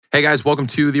Hey guys, welcome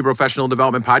to the Professional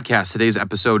Development Podcast. Today's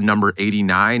episode number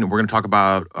 89. We're going to talk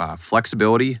about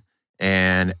flexibility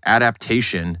and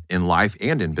adaptation in life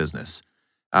and in business.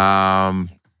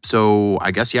 So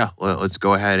I guess, let's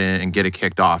go ahead and get it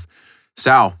kicked off.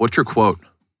 Sal, what's your quote?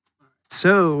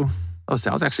 So,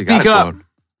 Sal's actually Speak got a up. quote.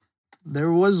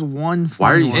 there was one.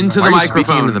 Why are you Into why the are you speaking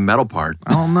microphone. into the metal part?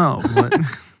 I don't know. But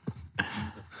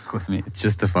With me. It's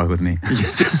just to fuck with me.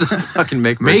 Just to fucking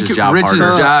make Make Rich's job Rich's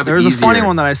harder. job there was a funny easier.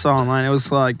 one that I saw online. It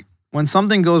was like, when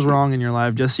something goes wrong in your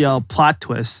life, just yell plot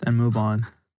twist and move on.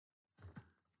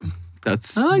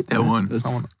 That's I like that one.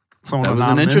 Someone that was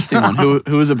an anonymous. interesting one.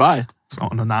 Who was it by?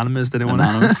 Someone anonymous didn't want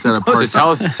Anonymous. Is that a So Parks,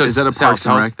 tell us. So is that a Sal, Parks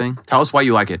and tell Rec us, thing? tell us why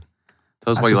you like it.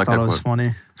 Tell us I why you just like thought that it was quote.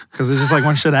 funny because it's just like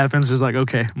when shit happens, it's like,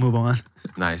 okay, move on.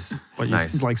 Nice. But you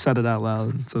Nice. like said it out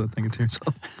loud instead of thinking to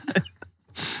yourself.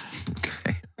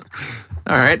 Okay.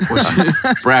 All right.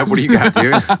 Brad, what do you got,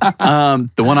 dude?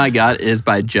 The one I got is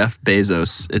by Jeff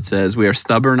Bezos. It says, "We are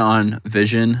stubborn on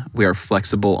vision. We are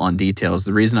flexible on details."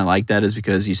 The reason I like that is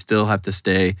because you still have to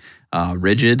stay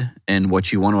rigid in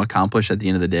what you want to accomplish at the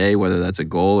end of the day, whether that's a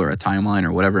goal or a timeline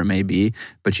or whatever it may be.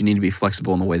 But you need to be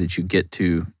flexible in the way that you get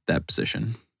to that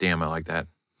position. Damn, I like that.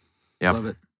 Yep. Love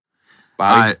it.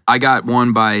 Bobby? I got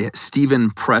one by Stephen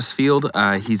Pressfield.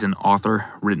 He's an author,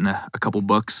 written a couple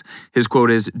books. His quote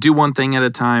is, "Do one thing at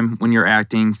a time. When you're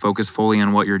acting, focus fully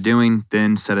on what you're doing.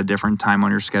 Then set a different time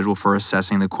on your schedule for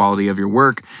assessing the quality of your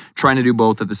work. Trying to do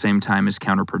both at the same time is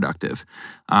counterproductive."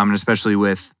 And especially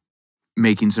with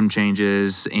making some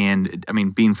changes and,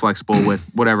 being flexible with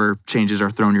whatever changes are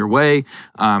thrown your way.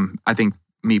 I think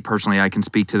me personally, I can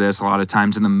speak to this a lot of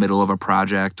times in the middle of a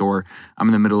project or I'm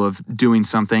in the middle of doing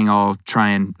something. I'll try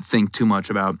and think too much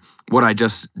about what I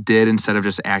just did instead of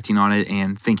just acting on it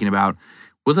and thinking about,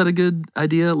 was that a good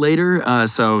idea later?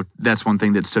 So that's one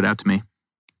thing that stood out to me.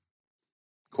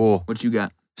 Cool. What you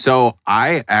got? So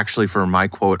I actually, for my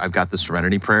quote, I've got the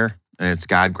serenity prayer. And it's,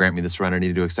 "God, grant me the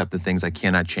serenity to accept the things I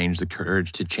cannot change, the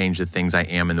courage to change the things I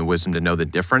am, and the wisdom to know the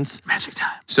difference." Magic time.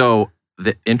 So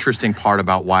the interesting part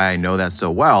about why I know that so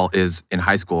well is in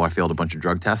high school, I failed a bunch of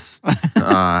drug tests.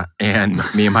 And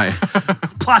me and my...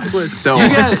 Plot twist. So, You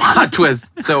got it. plot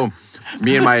twist. So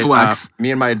me and my... Flex. Flex.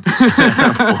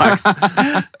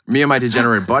 Me and my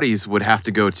degenerate buddies would have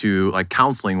to go to like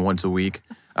counseling once a week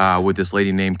with this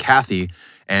lady named Kathy.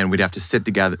 And we'd have to sit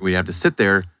together. We'd have to sit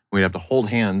there. We'd have to hold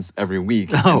hands every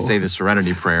week and say the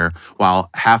serenity prayer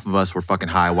while half of us were fucking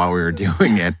high while we were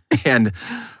doing it. And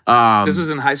This was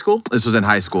in high school? this was in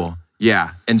high school.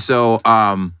 Yeah. And so,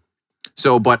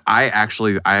 but I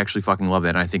actually fucking love that.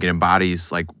 And I think it embodies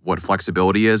like what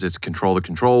flexibility is. It's control the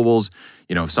controllables.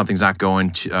 You know, if something's not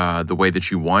going to the way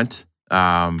that you want,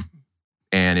 and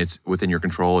it's within your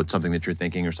control, it's something that you're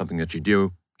thinking or something that you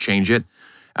do, change it.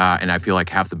 And I feel like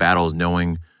half the battle is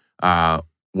knowing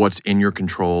what's in your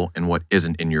control and what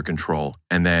isn't in your control.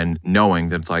 And then knowing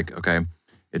that it's like, okay,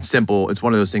 it's simple. It's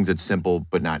one of those things that's simple,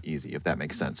 but not easy, if that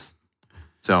makes sense.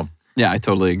 So, Yeah, I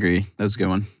totally agree. That's a good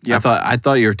one. Yep. I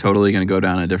thought you were totally going to go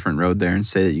down a different road there and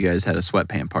say that you guys had a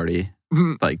sweatpant party.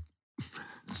 Like,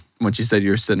 once you said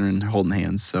you were sitting and holding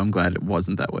hands, so I'm glad it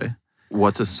wasn't that way.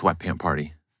 what's a sweatpant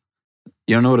party?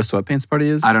 You don't know what a sweatpants party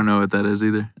is? I don't know what that is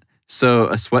either. So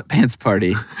a sweatpants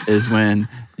party is when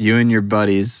you and your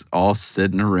buddies all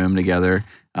sit in a room together.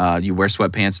 You wear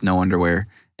sweatpants, no underwear,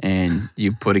 and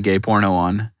you put a gay porno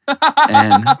on,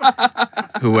 and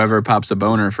whoever pops a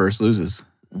boner first loses.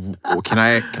 Well, can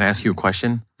I ask you a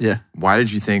question? Yeah. Why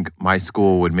did you think my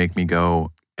school would make me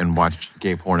go and watch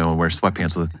gay porno and wear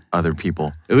sweatpants with other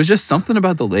people? It was just something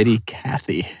about the lady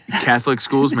Kathy. Catholic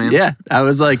schools, man. Yeah, I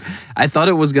was like, I thought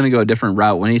it was going to go a different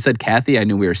route. When he said Kathy, I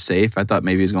knew we were safe. I thought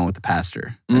maybe he was going with the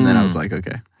pastor. And then I was like,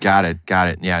 okay. Got it.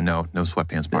 Yeah, no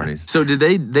sweatpants parties. So did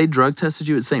they drug tested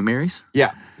you at St. Mary's?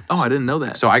 Yeah. Oh, I didn't know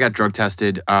that. So I got drug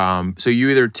tested. So you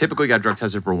either typically got drug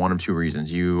tested for one of two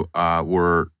reasons. You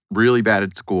were really bad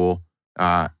at school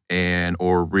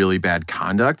or really bad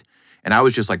conduct. And I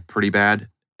was just like pretty bad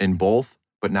in both,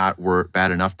 but not were bad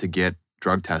enough to get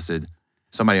drug tested.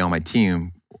 Somebody on my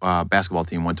team, basketball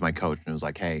team, went to my coach and was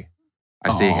like, "Hey, I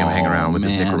see him hanging around with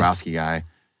this Nick man. Grabowski guy.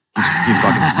 He's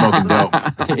fucking smoking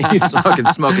dope. He's fucking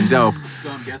smoking dope." So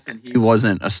I'm guessing he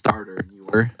wasn't a starter. You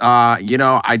were?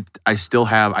 I still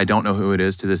have, I don't know who it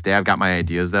is to this day. I've got my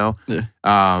ideas though. Yeah.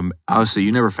 Oh, so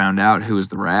you never found out who was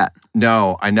the rat?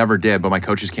 No, I never did. But my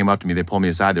coaches came up to me. They pulled me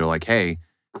aside. They're like, "Hey,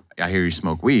 I hear you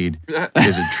smoke weed.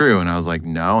 Is it true?" And I was like,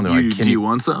 "No." And they're like, Do you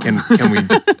want some?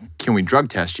 Can we drug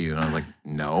test you?" And I was like,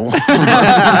 "No."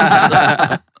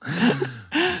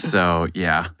 So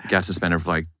yeah, got suspended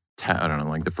for like I don't know,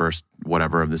 like the first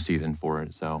whatever of the season for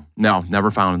it. So no,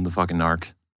 never found the fucking narc.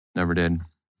 Never did.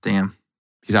 Damn.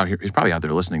 He's out here. He's probably out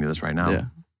there listening to this right now. Yeah.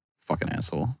 Fucking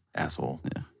asshole. Asshole.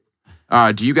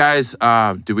 Yeah. Do you guys,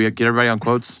 did we get everybody on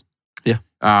quotes? Yeah.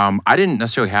 I didn't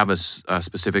necessarily have a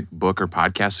specific book or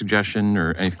podcast suggestion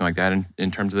or anything like that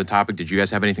in terms of the topic. Did you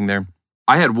guys have anything there?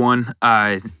 I had one.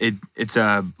 It's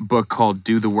a book called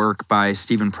Do the Work by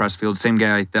Stephen Pressfield, same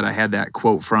guy that I had that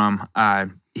quote from.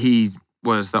 He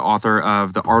was the author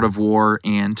of The Art of War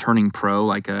and Turning Pro,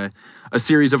 like a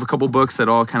series of a couple books that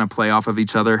all kind of play off of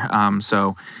each other.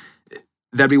 So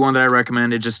that'd be one that I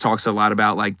recommend. It just talks a lot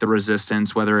about like the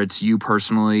resistance, whether it's you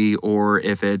personally or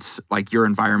if it's like your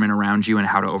environment around you and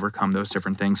how to overcome those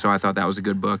different things. So I thought that was a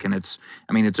good book, and it's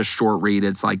a short read.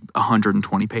 It's like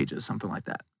 120 pages, something like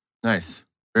that. Nice.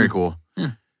 Very cool.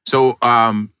 Yeah. So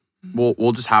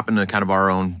we'll just hop into kind of our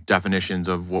own definitions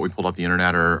of what we pulled off the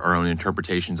internet or our own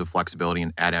interpretations of flexibility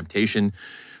and adaptation.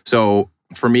 So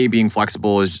for me, being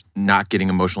flexible is not getting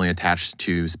emotionally attached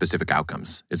to specific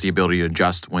outcomes. It's the ability to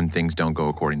adjust when things don't go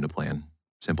according to plan.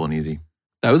 Simple and easy.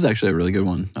 That was actually a really good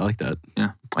one. I like that.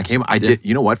 Did,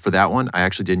 you know what, for that one, I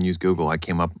actually didn't use Google. I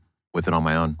came up with it on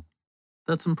my own.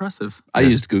 That's impressive. I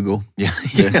used Google. Yeah.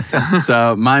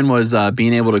 So mine was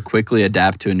being able to quickly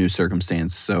adapt to a new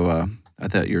circumstance. So I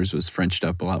thought yours was Frenched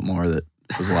up a lot more. That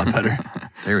was a lot better.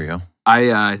 There we go.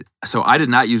 So I did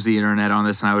not use the internet on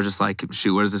this, and I was just like,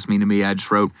 shoot, what does this mean to me? I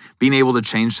just wrote, being able to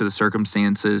change to the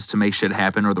circumstances to make shit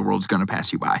happen, or the world's going to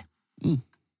pass you by. Good.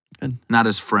 Not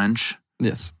as French,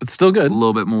 Yes, but still a good.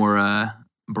 little bit more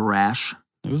brash.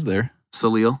 It was there.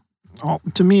 Salil.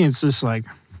 To me, it's just like,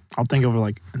 I'll think of it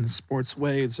like in the sports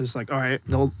way. It's just like, all right,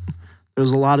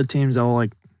 there's a lot of teams that will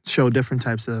like show different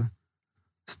types of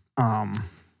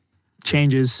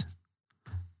changes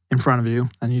in front of you,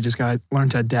 and you just gotta learn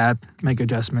to adapt, make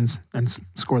adjustments, and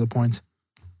score the points.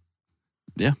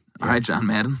 Yeah. All right, John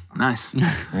Madden. Nice.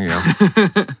 There you go.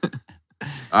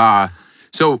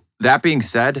 So that being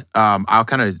said,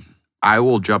 I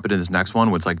will jump into this next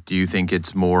one. What's like, do you think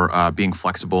it's more being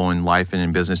flexible in life and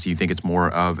in business? Do you think it's more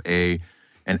of an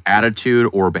attitude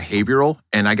or behavioral?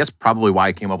 And I guess probably why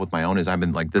I came up with my own is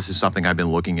this is something I've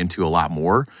been looking into a lot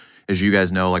more. As you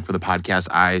guys know, like for the podcast,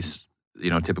 I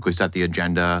typically set the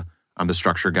agenda. I'm the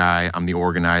structure guy. I'm the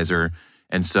organizer.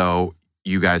 And so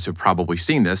you guys have probably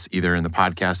seen this either in the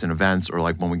podcast and events or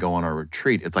like when we go on our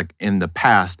retreat. It's like in the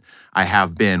past, I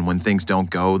have been, when things don't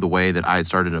go the way that I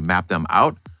started to map them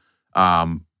out,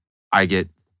 I get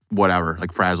whatever,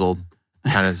 like frazzled,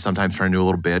 kind of sometimes turn into a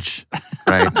little bitch,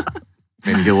 right?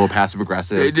 Maybe get a little passive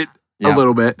aggressive. A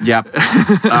little bit. Yep.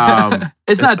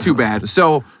 It's not too bad.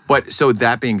 So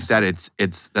that being said,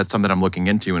 that's something I'm looking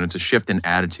into, and it's a shift in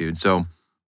attitude. So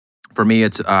for me,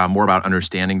 it's more about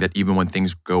understanding that even when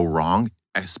things go wrong,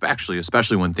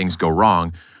 especially when things go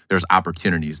wrong, there's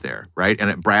opportunities there, right?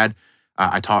 And Brad,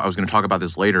 I was going to talk about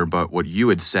this later, but what you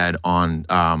had said on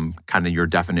kind of your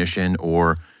definition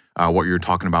or what you're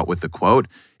talking about with the quote,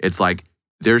 it's like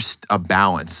there's a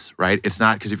balance, right? It's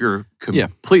not because if you're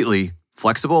completely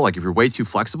flexible, like if you're way too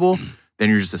flexible, then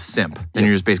you're just a simp. Then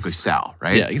you're just basically Sal,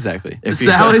 right? Yeah, exactly.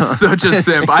 Sal is such a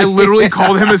simp. I literally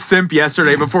called him a simp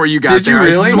yesterday before you got there. Did you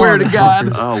really? I swear to God.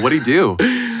 Oh, what'd he do?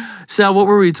 Sal, what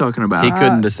were we talking about? He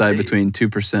couldn't decide between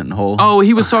 2% and whole. Oh,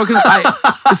 he was talking.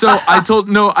 I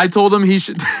told him he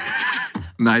should.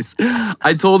 Nice.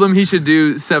 I told him he should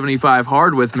do 75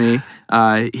 hard with me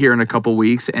here in a couple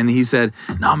weeks. And he said,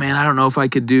 no, man, I don't know if I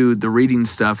could do the reading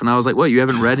stuff. And I was like, what, you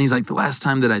haven't read? And he's like, the last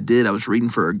time that I did, I was reading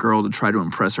for a girl to try to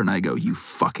impress her. And I go, you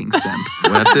fucking simp.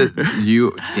 Well, that's it.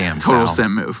 You damn Total Sal.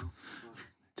 simp move.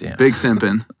 Damn. Big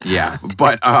simping. Yeah.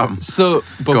 But So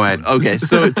go ahead. Okay,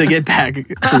 so to get back to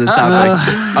the topic,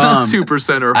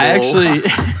 2% or whole.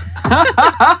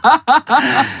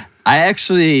 I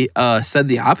actually said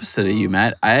the opposite of you,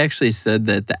 Matt. I actually said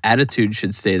that the attitude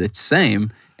should stay the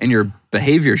same and your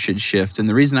behavior should shift. And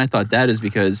the reason I thought that is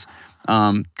because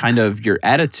kind of your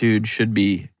attitude should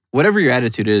be, whatever your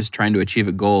attitude is, trying to achieve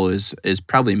a goal is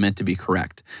probably meant to be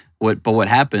correct. But what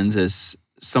happens is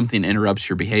something interrupts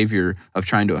your behavior of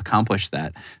trying to accomplish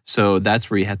that. So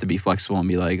that's where you have to be flexible and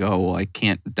be like, oh, well, I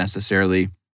can't necessarily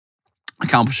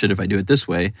accomplish it if I do it this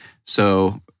way.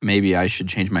 So maybe I should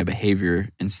change my behavior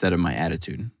instead of my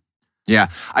attitude. Yeah,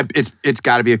 it's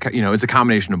got to be it's a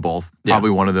combination of both. Yeah. Probably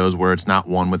one of those where it's not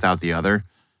one without the other.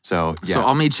 So yeah. So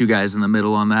I'll meet you guys in the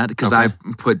middle on that because Okay.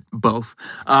 I put both.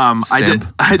 Simp.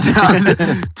 I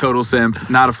did total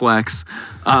simp, not a flex.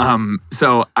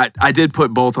 So I did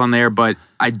put both on there, but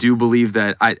I do believe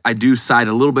that I do side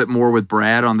a little bit more with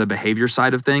Brad on the behavior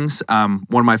side of things. One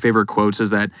of my favorite quotes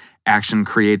is that action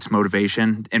creates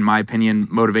motivation. In my opinion,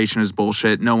 motivation is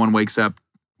bullshit. No one wakes up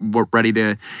ready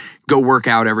to go work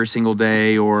out every single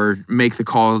day or make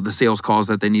the sales calls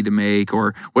that they need to make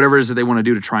or whatever it is that they want to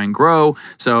do to try and grow.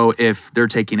 So if they're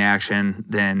taking action,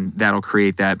 then that'll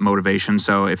create that motivation.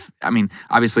 So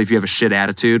obviously if you have a shit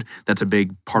attitude, that's a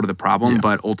big part of the problem.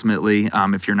 But ultimately,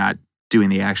 if you're not doing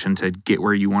the action to get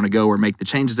where you want to go or make the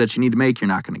changes that you need to make, you're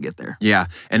not going to get there. Yeah.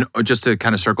 And just to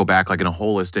kind of circle back, like in a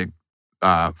holistic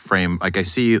frame, like I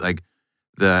see like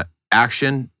the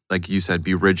action, like you said,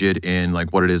 be rigid in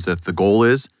like what it is that the goal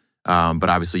is. But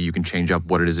obviously you can change up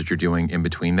what it is that you're doing in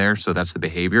between there. So that's the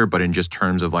behavior. But in just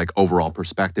terms of like overall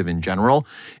perspective in general,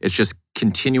 it's just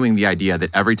continuing the idea that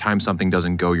every time something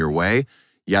doesn't go your way,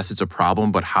 yes, it's a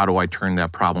problem, but how do I turn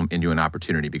that problem into an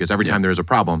opportunity? Because every time there's a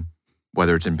problem,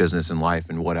 whether it's in business and life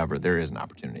and whatever, there is an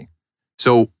opportunity.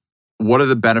 So what are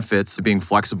the benefits of being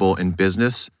flexible in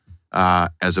business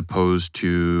as opposed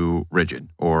to rigid?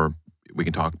 Or we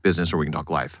can talk business or we can talk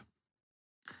life.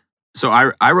 So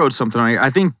I wrote something on here.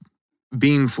 I think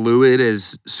being fluid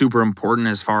is super important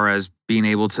as far as being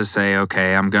able to say,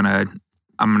 okay, I'm gonna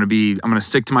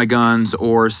stick to my guns,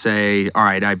 or say, all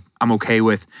right, I'm okay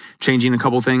with changing a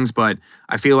couple things. But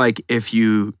I feel like if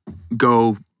you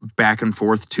go back and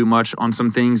forth too much on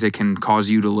some things, it can cause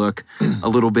you to look a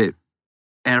little bit,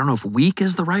 I don't know if weak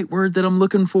is the right word that I'm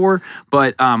looking for,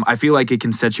 but I feel like it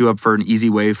can set you up for an easy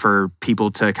way for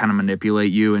people to kind of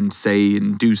manipulate you and say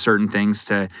and do certain things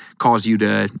to cause you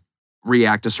to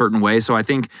react a certain way. So I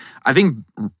think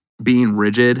being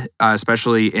rigid,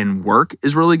 especially in work,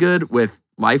 is really good. With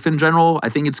life in general, I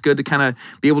think it's good to kind of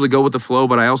be able to go with the flow.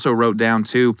 But I also wrote down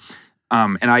too,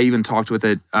 and I even talked with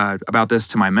it about this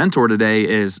to my mentor today,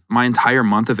 is my entire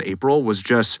month of April was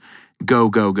just go,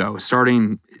 go, go.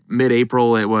 Starting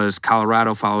mid-April, it was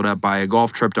Colorado, followed up by a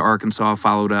golf trip to Arkansas,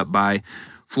 followed up by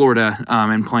Florida,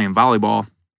 and playing volleyball.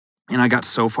 And I got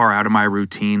so far out of my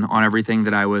routine on everything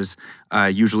that I was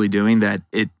usually doing that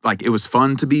it was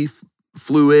fun to be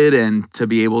fluid and to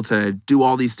be able to do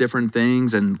all these different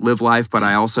things and live life. But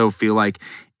I also feel like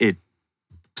it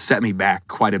set me back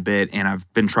quite a bit, and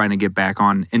I've been trying to get back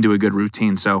into a good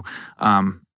routine. So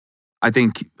I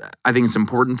think it's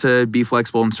important to be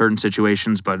flexible in certain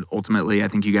situations, but ultimately I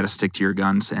think you got to stick to your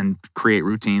guns and create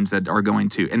routines that are going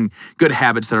to, and good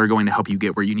habits that are going to help you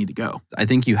get where you need to go. I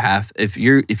think you have, if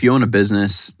you own a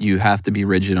business, you have to be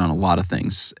rigid on a lot of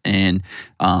things. And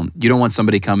you don't want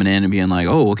somebody coming in and being like,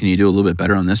 oh, well, can you do a little bit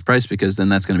better on this price? Because then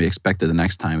that's going to be expected the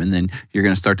next time. And then you're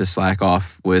going to start to slack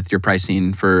off with your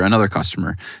pricing for another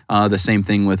customer. The same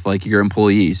thing with like your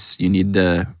employees. You need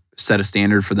to set a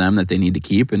standard for them that they need to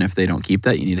keep. And if they don't keep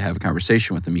that, you need to have a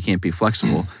conversation with them. You can't be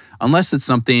flexible unless it's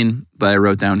something that I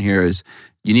wrote down here is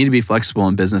you need to be flexible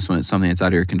in business when it's something that's out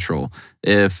of your control.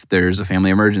 If there's a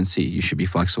family emergency, you should be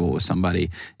flexible with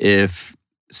somebody. If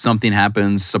something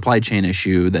happens, supply chain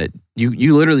issue that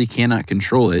you literally cannot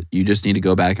control it, you just need to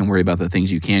go back and worry about the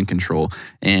things you can control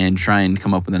and try and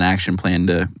come up with an action plan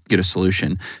to get a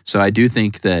solution. So I do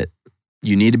think that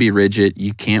you need to be rigid.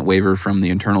 You can't waver from the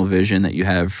internal vision that you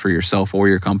have for yourself or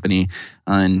your company.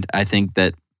 And I think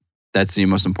that that's the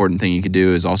most important thing you could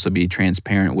do is also be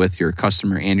transparent with your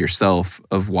customer and yourself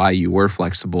of why you were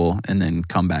flexible, and then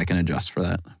come back and adjust for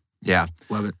that. Yeah.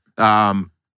 Love it.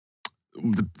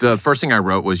 The first thing I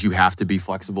wrote was you have to be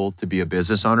flexible to be a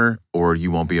business owner, or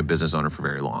you won't be a business owner for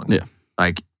very long. Yeah.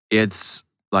 Like it's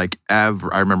like I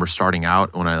remember starting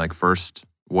out when I like first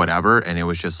whatever, and it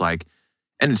was just like,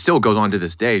 and it still goes on to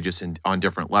this day, just on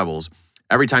different levels.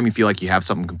 Every time you feel like you have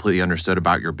something completely understood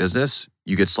about your business,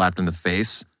 you get slapped in the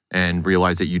face and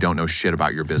realize that you don't know shit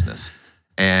about your business.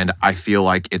 And I feel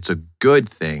like it's a good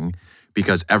thing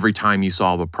because every time you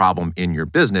solve a problem in your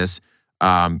business,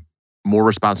 more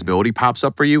responsibility pops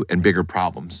up for you and bigger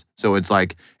problems. So it's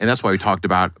like, and that's why we talked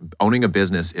about owning a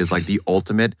business is like the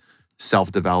ultimate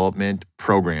self-development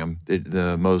program,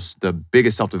 the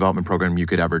biggest self-development program you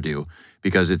could ever do,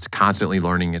 because it's constantly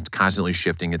learning, it's constantly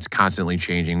shifting, it's constantly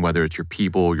changing, whether it's your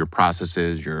people, your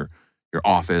processes, your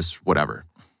office, whatever.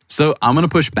 So I'm going to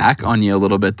push back on you a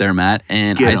little bit there, Matt.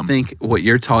 And I think what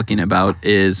you're talking about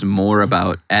is more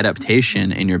about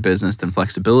adaptation in your business than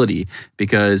flexibility.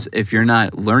 Because if you're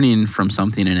not learning from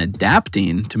something and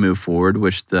adapting to move forward,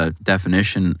 which the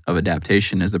definition of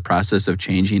adaptation is the process of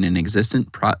changing an existing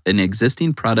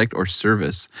product or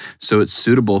service so it's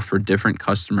suitable for different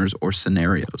customers or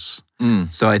scenarios.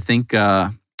 So I think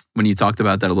when you talked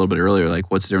about that a little bit earlier,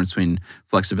 like what's the difference between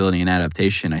flexibility and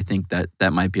adaptation, I think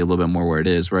that might be a little bit more where it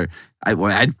is. Where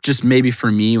I just, maybe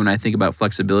for me, when I think about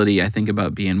flexibility, I think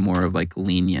about being more of like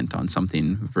lenient on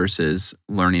something versus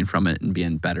learning from it and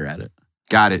being better at it.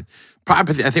 Got it.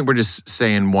 Probably, I think we're just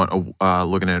saying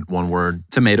looking at one word.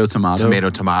 Tomato.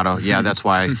 Tomato. Yeah, that's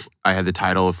why I had the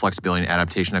title of flexibility and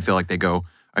adaptation. I feel like they go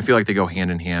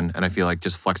hand in hand, and I feel like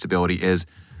just flexibility is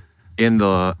in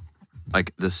the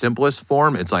simplest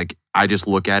form. It's like I just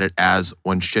look at it as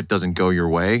when shit doesn't go your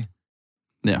way.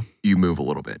 Yeah. You move a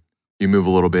little bit.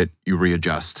 You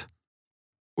readjust,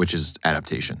 which is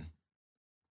adaptation.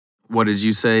 What did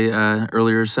you say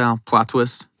earlier, Sal? Plot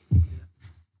twist?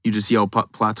 You just yell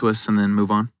plot twist and then move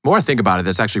on? The more I think about it,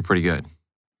 that's actually pretty good.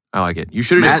 I like it. You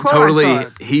should have Matt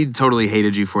just... he totally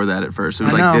hated you for that at first. It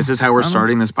was I like, know. this is how we're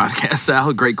starting this podcast,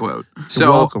 Sal. Great quote.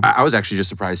 So welcome. I was actually just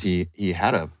surprised he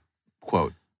had a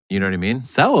quote. You know what I mean?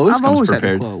 Sal always I've comes always had a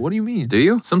prepared. quote. What do you mean? Do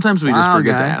you? Sometimes we just Wow,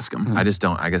 forget to guy. ask him. I just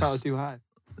don't. I Probably guess. too high.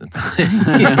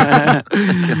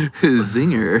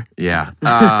 Zinger. Yeah.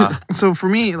 So for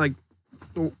me, like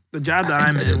the job that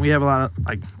I'm in, we have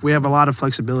a lot of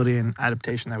flexibility and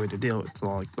adaptation that we have to deal with. So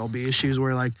like there'll be issues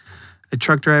where like a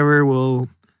truck driver will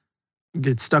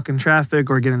get stuck in traffic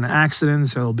or get in an accident,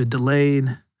 so it'll be delayed.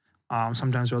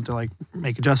 Sometimes we'll have to like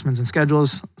make adjustments in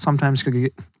schedules. Sometimes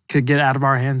could get out of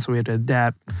our hands, so we have to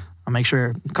adapt and make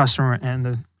sure the customer and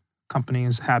the company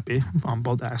is happy on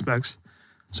both aspects.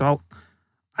 So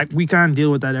we kind of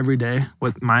deal with that every day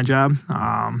with my job.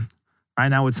 Right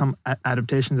now, with some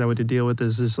adaptations that we have to deal with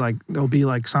is just like there'll be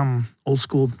like some old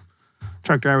school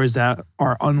truck drivers that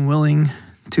are unwilling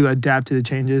to adapt to the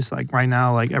changes. Like right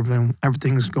now, like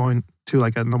everything's going to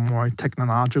like a more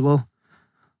technological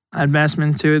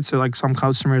advancement to it. So like some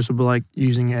customers will be like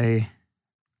using a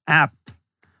app,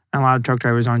 and a lot of truck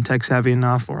drivers aren't tech savvy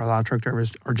enough, or a lot of truck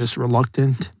drivers are just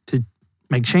reluctant to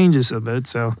make changes of it.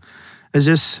 So it's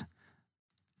just,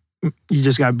 you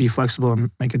just gotta be flexible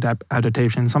and make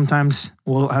adaptation. Sometimes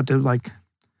we'll have to like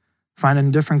find a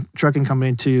different trucking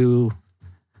company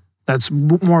that's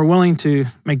more willing to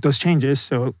make those changes.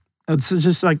 So it's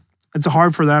just like it's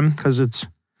hard for them because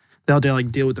they'll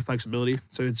like deal with the flexibility.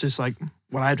 So it's just like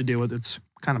what I have to deal with. It's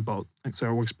kind of both. So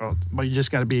it works both. But you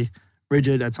just got to be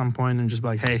rigid at some point and just be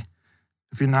like, hey,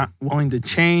 if you're not willing to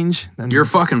change, then You're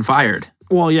fucking fired.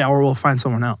 well, yeah, or we'll find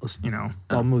someone else.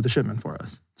 They'll move the shipment for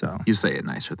us. So You say it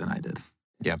nicer than I did.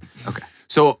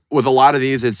 So with a lot of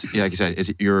these, it's like you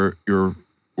said,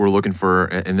 we're looking for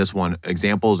in this one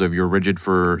examples of you're rigid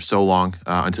for so long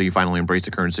until you finally embrace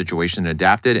the current situation and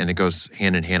adapt it, and it goes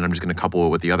hand in hand. I'm just going to couple it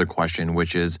with the other question,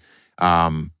 which is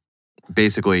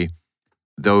basically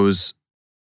those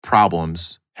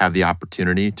problems have the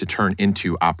opportunity to turn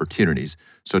into opportunities.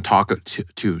 So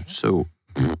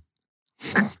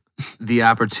The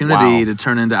opportunity Wow. to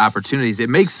turn into opportunities. It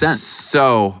makes sense.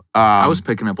 So I was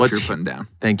picking up what let's- you're putting down.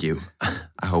 Thank you.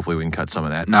 Hopefully we can cut some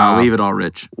of that. No, leave it all,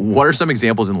 Rich. What are some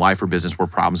examples in life or business where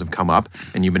problems have come up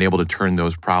and you've been able to turn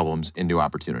those problems into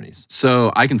opportunities?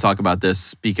 So I can talk about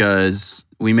this because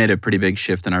we made a pretty big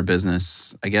shift in our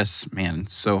business. I guess, man,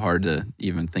 it's so hard to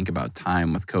even think about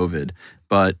time with COVID.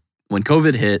 But when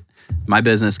COVID hit, my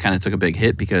business kind of took a big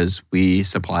hit because we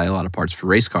supply a lot of parts for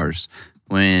race cars.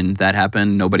 When that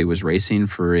happened, nobody was racing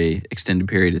for a extended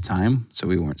period of time, so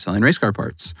we weren't selling race car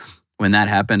parts. When that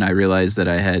happened, I realized that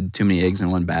I had too many eggs in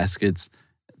one basket,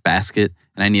 and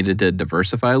I needed to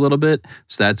diversify a little bit.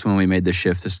 So that's when we made the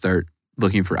shift to start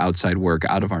looking for outside work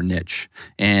out of our niche.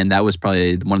 And that was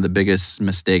probably one of the biggest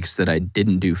mistakes that I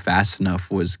didn't do fast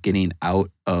enough, was getting out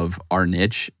of our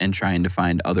niche and trying to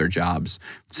find other jobs.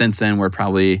 Since then, we're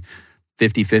probably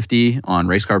 50-50 on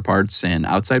race car parts and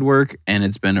outside work, and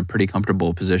it's been a pretty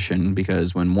comfortable position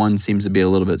because when one seems to be a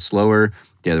little bit slower,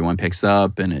 the other one picks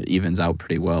up and it evens out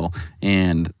pretty well.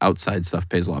 And outside stuff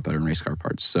pays a lot better than race car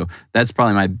parts. So that's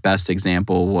probably my best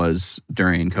example. Was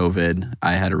during COVID,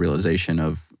 I had a realization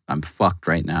of, I'm fucked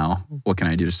right now. What can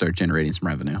I do to start generating some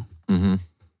revenue? Mm-hmm.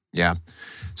 Yeah.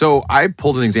 So I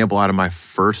pulled an example out of my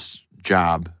first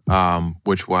job,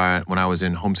 which was when I was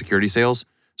in home security sales.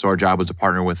 So our job was to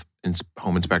partner with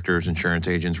home inspectors, insurance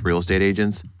agents, real estate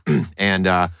agents. And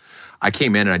I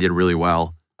came in and I did really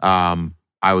well.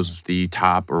 I was the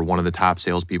top or one of the top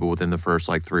salespeople within the first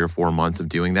like 3 or 4 months of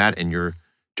doing that. And your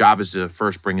job is to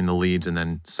first bring in the leads and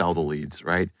then sell the leads,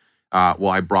 right? Well,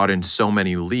 I brought in so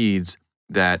many leads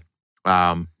that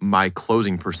my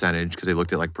closing percentage, because they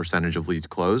looked at like percentage of leads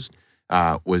closed,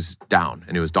 was down,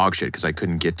 and it was dog shit because I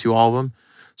couldn't get to all of them.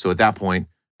 So at that point,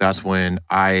 that's when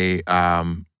I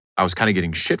was kind of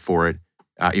getting shit for it,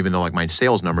 even though like my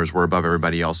sales numbers were above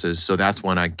everybody else's. So that's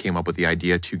when I came up with the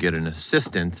idea to get an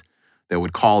assistant that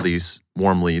would call these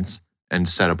warm leads and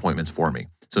set appointments for me.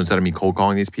 So instead of me cold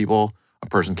calling these people, a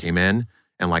person came in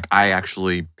and like I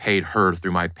actually paid her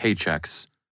through my paychecks,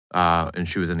 and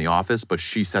she was in the office, but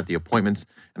she set the appointments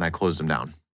and I closed them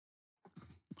down.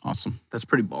 Awesome. That's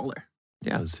pretty baller.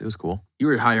 Yeah, it was cool. You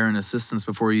were hiring assistants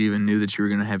before you even knew that you were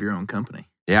going to have your own company.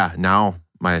 Yeah, now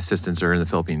my assistants are in the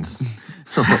Philippines.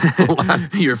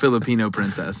 You're a Filipino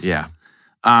princess. Yeah.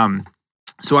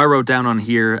 So I wrote down on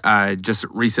here just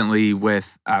recently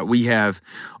with we have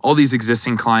all these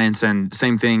existing clients, and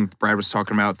same thing Brad was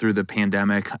talking about through the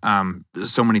pandemic.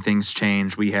 So many things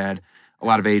changed. We had a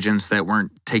lot of agents that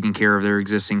weren't taking care of their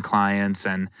existing clients,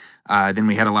 and then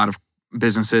we had a lot of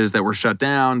businesses that were shut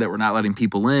down, that were not letting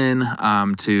people in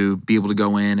to be able to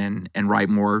go in and write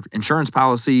more insurance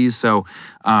policies. So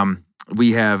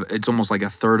we have, it's almost like a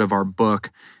third of our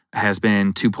book has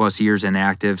been 2+ years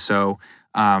inactive. So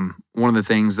one of the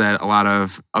things that a lot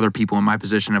of other people in my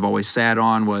position have always sat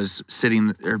on was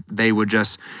they would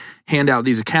just hand out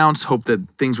these accounts, hope that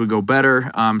things would go better.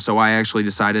 So I actually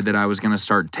decided that I was going to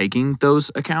start taking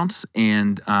those accounts,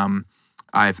 and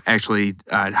I've actually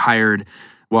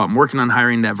I'm working on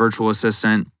hiring that virtual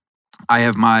assistant. I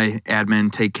have my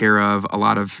admin take care of a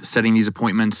lot of setting these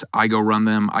appointments. I go run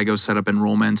them. I go set up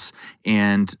enrollments.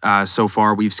 And so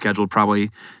far, we've scheduled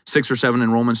probably 6 or 7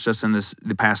 enrollments just in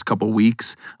the past couple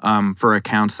weeks for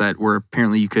accounts that were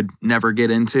apparently you could never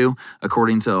get into,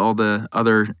 according to all the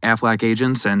other Aflac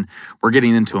agents. And we're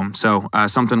getting into them. So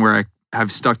something where I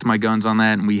have stuck to my guns on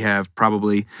that. And we have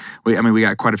we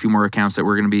got quite a few more accounts that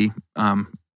we're going to be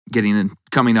getting and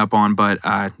coming up on, but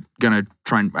gonna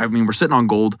try and, we're sitting on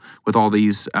gold with all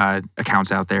these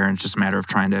accounts out there, and it's just a matter of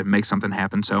trying to make something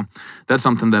happen. So that's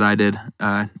something that I did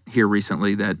here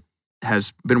recently that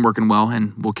has been working well,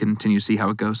 and we'll continue to see how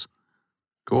it goes.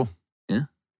 Cool. Yeah.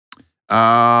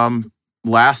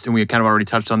 Last, and we kind of already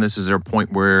touched on this, is there a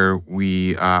point where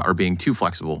we are being too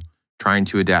flexible, trying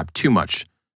to adapt too much,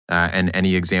 and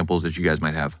any examples that you guys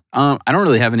might have? I don't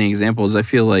really have any examples. I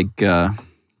feel like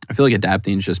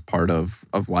adapting is just part of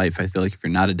life. I feel like if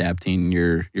you're not adapting,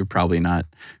 you're probably not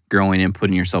growing and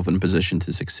putting yourself in a position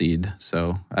to succeed.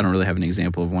 So I don't really have an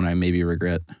example of one I maybe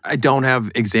regret. I don't have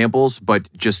examples, but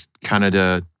just kind of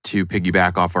to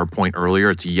piggyback off our point earlier,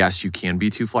 it's yes, you can be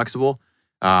too flexible.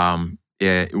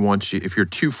 If you're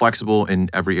too flexible in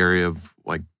every area of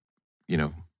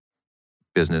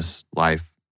business,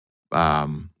 life,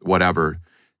 whatever,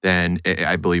 then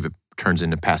I believe it turns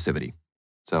into passivity.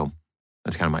 So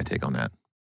that's kind of my take on that.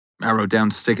 I wrote down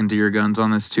sticking to your guns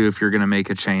on this too. If you're going to make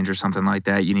a change or something like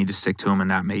that, you need to stick to them and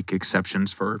not make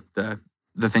exceptions for the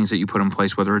things that you put in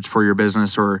place, whether it's for your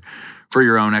business or for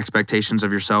your own expectations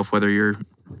of yourself, whether you're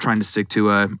trying to stick to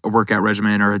a workout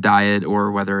regimen or a diet,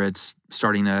 or whether it's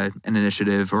starting an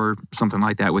initiative or something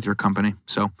like that with your company.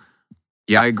 So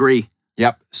yeah, I agree.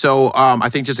 Yep. So I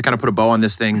think just to kind of put a bow on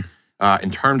this thing,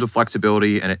 in terms of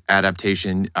flexibility and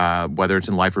adaptation, whether it's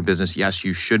in life or business, yes,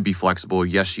 you should be flexible.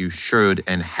 Yes, you should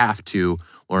and have to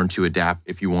learn to adapt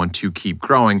if you want to keep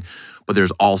growing. But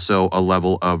there's also a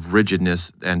level of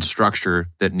rigidness and structure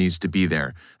that needs to be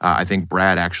there. I think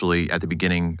Brad actually at the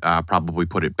beginning probably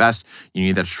put it best. You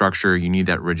need that structure. You need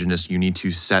that rigidness. You need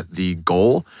to set the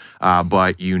goal,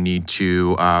 but you need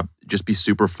to just be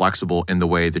super flexible in the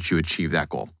way that you achieve that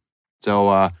goal. So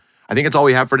I think that's all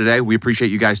we have for today. We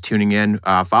appreciate you guys tuning in.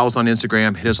 Follow us on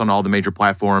Instagram. Hit us on all the major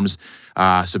platforms.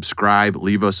 Subscribe.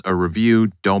 Leave us a review.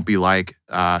 Don't be like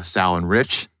Sal and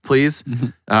Rich, please.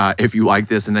 If you like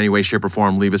this in any way, shape, or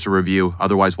form, leave us a review.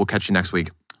 Otherwise, we'll catch you next week.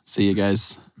 See you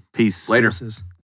guys. Peace. Later. Services.